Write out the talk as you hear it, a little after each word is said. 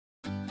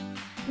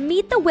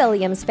Meet the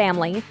Williams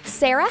family.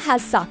 Sarah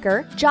has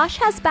soccer, Josh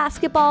has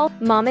basketball,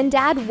 mom and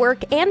dad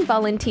work and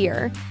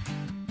volunteer.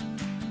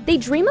 They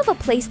dream of a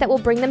place that will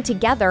bring them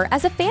together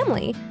as a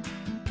family.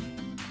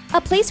 A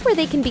place where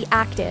they can be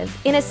active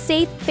in a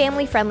safe,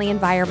 family-friendly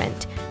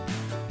environment,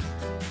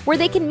 where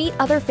they can meet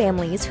other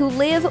families who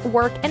live,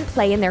 work, and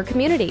play in their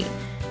community,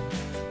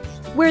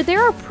 where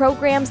there are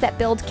programs that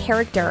build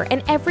character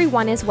and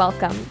everyone is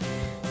welcome.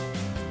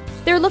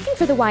 They're looking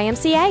for the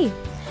YMCA.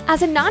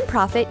 As a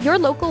nonprofit, your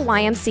local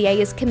YMCA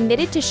is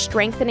committed to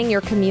strengthening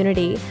your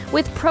community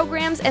with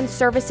programs and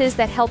services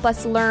that help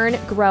us learn,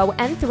 grow,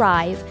 and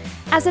thrive.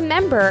 As a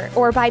member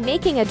or by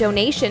making a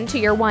donation to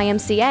your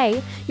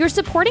YMCA, you're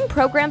supporting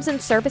programs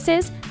and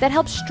services that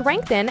help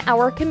strengthen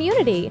our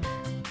community.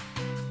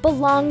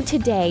 Belong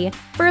today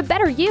for a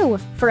better you,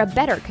 for a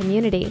better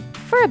community,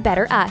 for a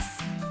better us.